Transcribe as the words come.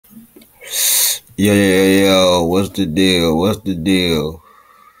Yo, what's the deal? What's the deal?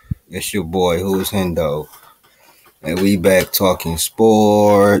 It's your boy, who's Hendo, and we back talking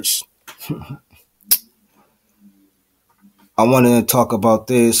sports. I wanted to talk about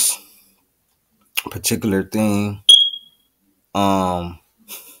this particular thing. Um,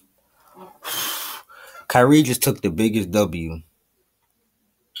 Kyrie just took the biggest W, and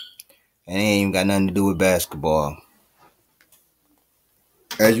it ain't even got nothing to do with basketball.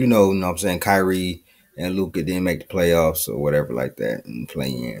 As you know what I'm saying, Kyrie and Luka didn't make the playoffs or whatever like that and play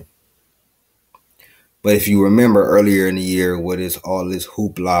in. But if you remember earlier in the year, what is all this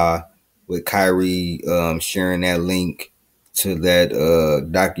hoopla with Kyrie sharing that link to that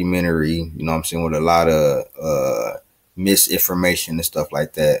documentary, you know what I'm saying, with a lot of misinformation and stuff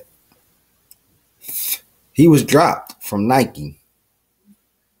like that. He was dropped from Nike.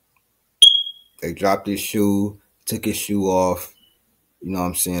 They dropped his shoe, took his shoe off, you know what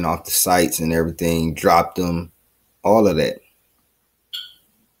I'm saying, off the sites and everything, dropped him, all of that.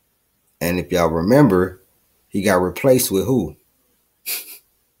 And if y'all remember, he got replaced with who?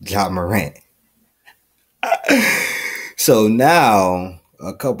 Ja Morant. So now,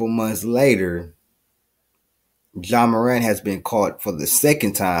 a couple months later, Ja Morant has been caught for the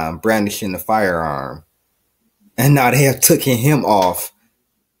second time brandishing a firearm. And now they have taken him off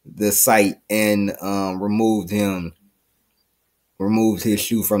the site and removed his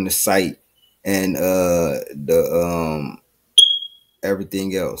shoe from the site and the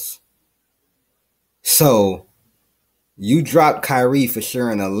everything else. So you dropped Kyrie for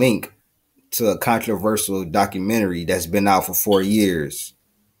sharing a link to a controversial documentary that's been out for 4 years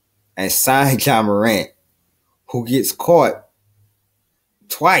and signed Ja Morant, who gets caught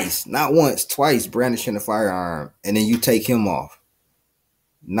twice, not once, twice brandishing a firearm, and then you take him off.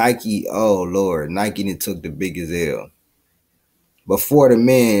 Nike, oh Lord, Nike done took the biggest L. Before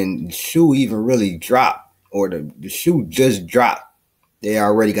the shoe even really dropped, or the shoe just dropped, they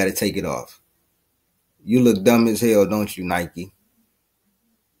already got to take it off. You look dumb as hell, don't you, Nike?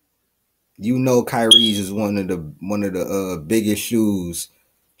 You know Kyrie's is one of the biggest shoe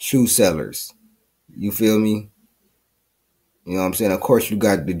sellers. You feel me? You know what I'm saying? Of course, you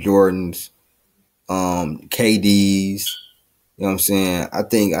got the Jordans, KDs. You know what I'm saying? I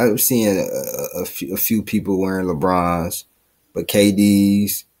think I've seen a few people wearing LeBrons, but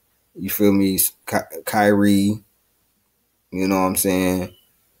KDs, you feel me? Kyrie, you know what I'm saying?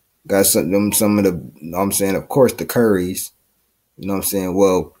 Got some of the, you know what I'm saying? Of course, the Currys, you know what I'm saying?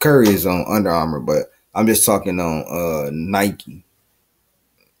 Well, Curry is on Under Armour, but I'm just talking on Nike.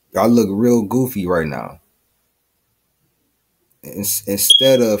 Y'all look real goofy right now.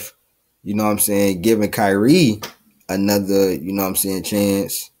 Instead of, you know what I'm saying, giving Kyrie another, you know what I'm saying,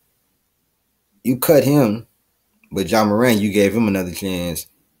 chance, you cut him, but Ja Morant, you gave him another chance,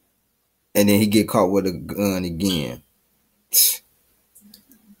 and then he get caught with a gun again.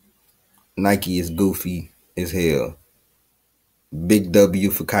 Nike is goofy as hell. Big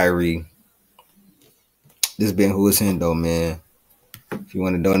W for Kyrie. This been Who Is Hendo, man. If you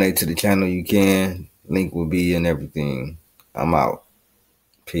want to donate to the channel, you can. Link will be in everything. I'm out.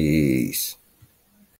 Peace.